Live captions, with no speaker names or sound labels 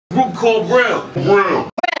group called Bril.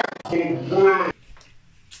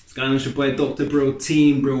 What's going on, it's your boy Dr. Bril,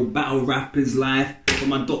 Team Bril, BattleRapisLife. Got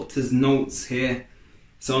my doctor's notes here.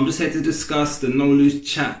 So I'm just here to discuss the No Lose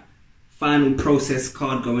Chat final process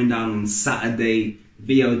card going down on Saturday.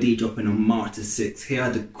 VOD dropping on March the 6th. Here are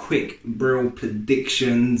the quick Bril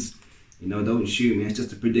predictions. You know, don't shoot me, it's just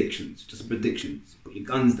the predictions. Just the predictions. Put your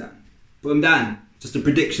guns down. Put them down. Just the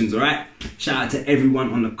predictions, alright? Shout out to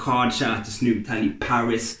everyone on the card. Shout out to Snoop Tally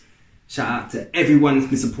Paris. Shout out to everyone that's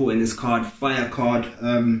been supporting this card. Fire card.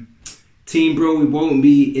 Team Bril, we won't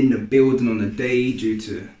be in the building on the day due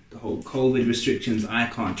to the whole COVID restrictions. I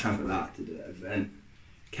can't travel out to the event.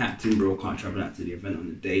 Captain Bril can't travel out to the event on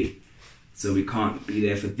the day. So we can't be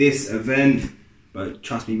there for this event. But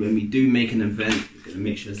trust me, when we do make an event, we're going to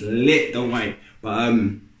make sure it's lit, don't worry. But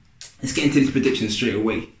let's get into these predictions straight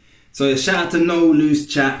away. So shout out to No Lose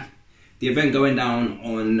Chat. The event going down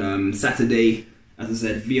on Saturday, as I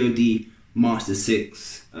said, VOD March the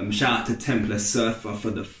 6th. Shout out to Templar Surfer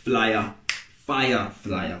for the flyer. Fire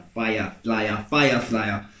flyer.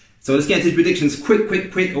 So let's get into the predictions quick. I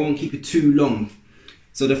won't keep it too long.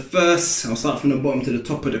 So the first, I'll start from the bottom to the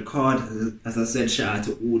top of the card. As I said, shout out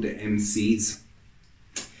to all the MCs.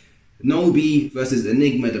 Nobi versus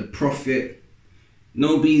Enigma the Prophet.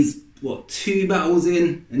 Nobi's what, 2 battles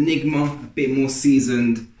in? Enigma a bit more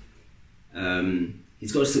seasoned.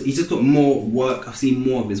 He's just got more work. I've seen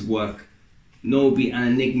more of his work. Nobi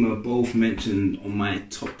and Enigma both mentioned on my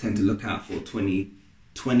top 10 to look out for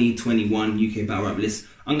 2021 UK Battle Rap list.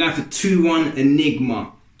 I'm going for 2-1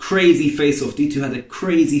 Enigma. Crazy face off. D2 had a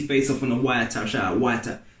crazy face off on the wiretap. Shout out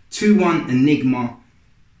wiretap. 2-1 Enigma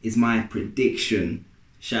is my prediction.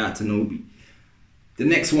 Shout out to Nobi. The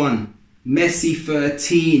next one, Messi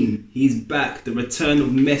 13. He's back. The return of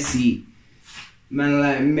Messi. Man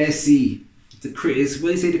like Messi. The critics, what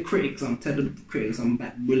do you say the critics? I'm telling the critics I'm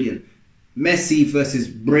back. Brilliant. Messi versus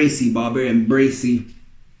Bracy, Barbarian Bracy.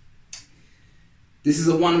 This is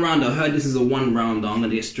a 1-rounder. I heard this is a 1-rounder. I'm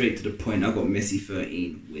going to get straight to the point. I got Messi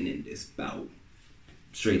 13 winning this battle.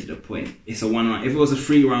 Straight to the point. It's a 1-rounder. If it was a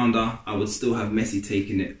 3-rounder, I would still have Messi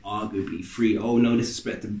taking it. Arguably 3. Oh, no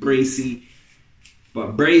disrespect to Bracy.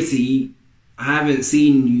 But Bracy, I haven't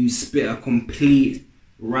seen you spit a complete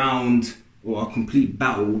round or a complete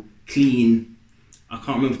battle clean. I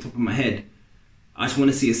can't remember off the top of my head. I just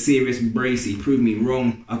want to see a serious Bracy. Prove me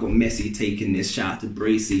wrong. I got Messi taking this. Shout out to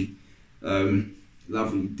Bracy.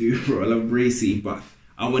 Lovely dude, bro. I love Bracy, but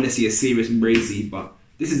I want to see a serious Bracy. But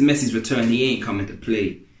this is Messi's return. He ain't coming to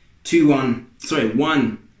play.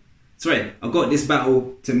 2-1. Sorry, I got this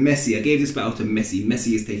battle to Messi. I gave this battle to Messi.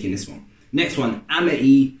 Messi is taking this one. Next one,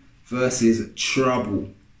 Amity versus Trouble.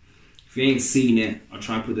 If you ain't seen it, I'll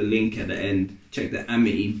try and put the link at the end. Check the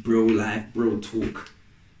Amity Bril Live, Bril Talk.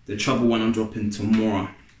 The Trouble one I'm dropping tomorrow.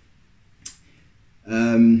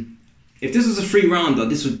 If this was a 3-rounder,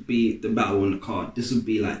 this would be the battle on the card. This would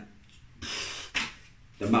be like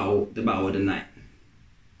the battle of the night.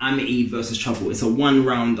 Amity versus Trouble. It's a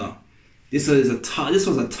 1-rounder. This was a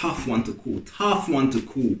tough one to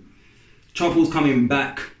call. Trouble's coming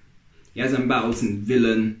back. He hasn't battled since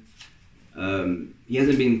Villain. He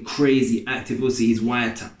hasn't been crazy active. Obviously, he's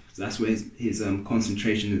wiretap. So that's where his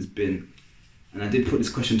concentration has been. And I did put this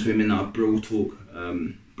question to him in our Bril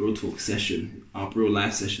Talk session, our Bril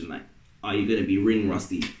Live session. Like, are you gonna be ring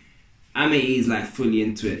rusty? Amity is like fully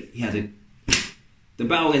into it. He had the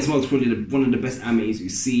battle against Smoke's probably one of the best Amities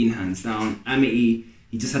we've seen, hands down. Amity,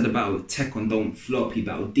 he just had the battle with Tech on Don't Flop. He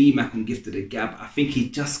battled D-Mac on Gifted a Gab. I think he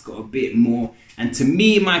just got a bit more. And to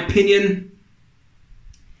me, in my opinion,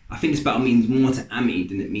 I think this battle means more to Amity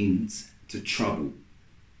than it means to Trouble.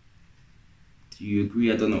 Do you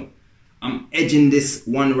agree? I don't know. I'm edging this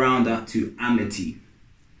 1-rounder to Amity.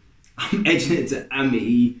 I'm edging it to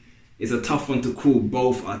Amity. It's a tough one to call.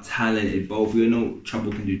 Both are talented. Both, we all know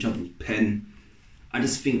Trouble can do Trouble's pen. I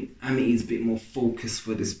just think Amity is a bit more focused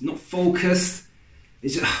for this. Not focused.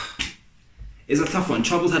 It's just, it's a tough one.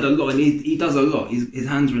 Trouble's had a lot, and he does a lot. His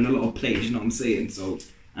hands are in a lot of plays. You know what I'm saying? So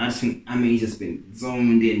I just think Amity's just been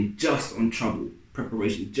zoned in just on Trouble.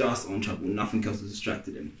 Preparation just on Trouble. Nothing else has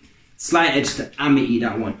distracted him. Slight edge to Amity,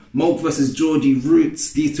 that one. Moke versus Georgie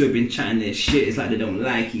Roots. These two have been chatting their shit. It's like they don't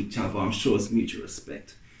like each other. I'm sure it's mutual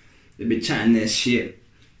respect. They've been chatting their shit.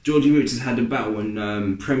 Georgie Roots has had a battle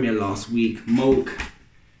in Premier last week. Moke,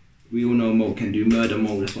 we all know Moke can do murder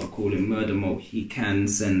Moke. That's what I call him, murder Moke. He can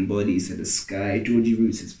send bodies to the sky. Georgie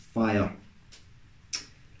Roots is fire.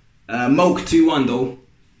 Moke 2-1 though.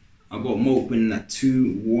 I got Moke winning that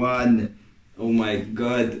 2-1. Oh my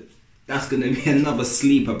god. That's going to be another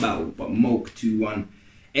sleeper battle. But Moke 2-1.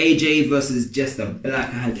 AJ versus Jester Black.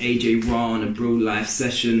 I had AJ Raw on a Bril live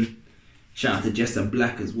session. Shout out to Jester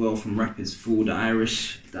Black as well from Rappers Fool, the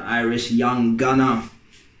Irish young gunner.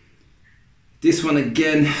 This one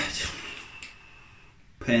again,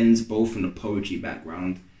 pens both from the poetry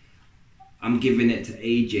background. I'm giving it to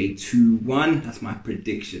AJ 2-1. That's my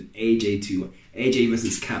prediction. AJ 2-1. AJ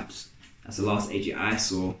versus Caps. That's the last AJ I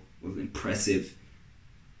saw. Was impressive.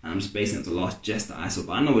 I'm just basing it on the last Jester I saw.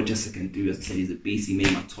 But I know what Jester can do. As I said, he's a beast. He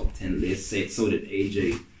made my top 10 list. So did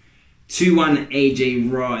AJ. 2-1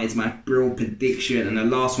 AJ Raw is my Bril prediction. And the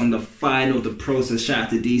last one, the final, the process. Shout out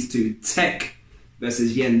to these two. Tech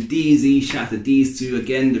versus Yendeezy. Shout out to these two.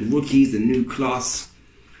 Again, the rookies, the new class.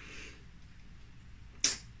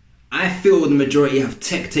 I feel the majority have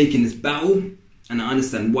Tech taking this battle, and I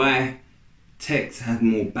understand why. Tech has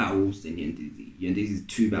more battles than Yendeezy. Yendeezy's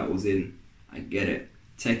 2 battles in. I get it.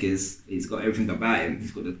 Tech he's got everything about him.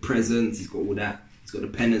 He's got the presence, he's got all that. He's got the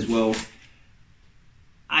pen as well.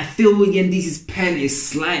 I feel Yendeezy's pen is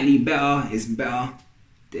slightly better. It's better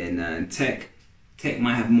than Tech. Tech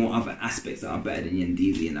might have more other aspects that are better than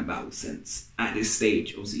Yendeezy in a battle sense. At this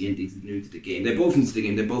stage, obviously Yendeezy is new to the game. They're both new to the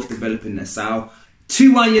game. They're both developing their style.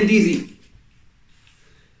 2-1 Yendeezy.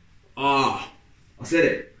 I said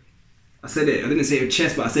it. I didn't say it with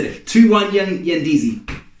chest, but I said it. 2-1 Yendeezy.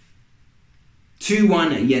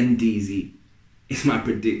 2-1 Yendeezy. It's my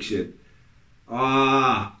prediction.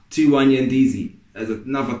 2-1 Yendeezy. There's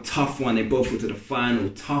another tough one. They both go to the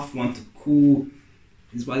final. Tough one to call.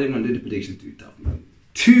 This is why I didn't want to do the prediction too tough, man.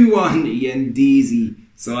 2-1 Yendeezy.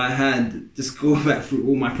 So I had, just go back through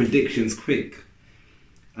all my predictions quick.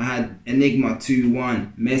 I had Enigma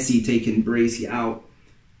 2-1, Messi taking Bracy out.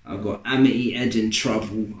 I got Amity edging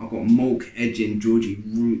Trouble. I got Moke edging Georgie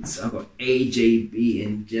Roots. I got AJ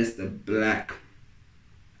beating Jester Black.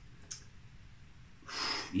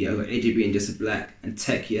 Yeah, I got AJ beating Jester Black and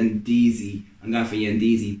Tech Yendeezy. I'm going for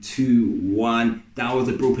Yendeezy 2-1. That was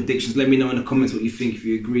the Bril predictions. Let me know in the comments what you think, if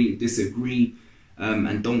you agree, disagree.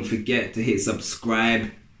 And don't forget to hit subscribe.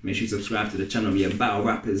 Make sure you subscribe to the channel via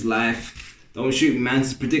BattleRapisLife. Don't shoot me, man.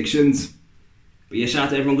 It's predictions. But yeah, shout out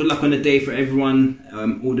to everyone. Good luck on the day for everyone.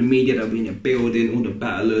 All the media that will be in the building, all the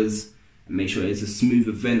battlers. And make sure it's a smooth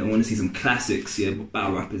event. I want to see some classics here. But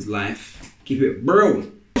BattleRapisLife. Keep it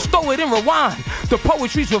Bril. Throw it and rewind. The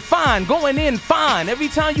poetry's refined. Going in fine. Every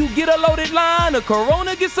time you get a loaded line, a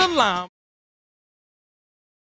Corona gets a line.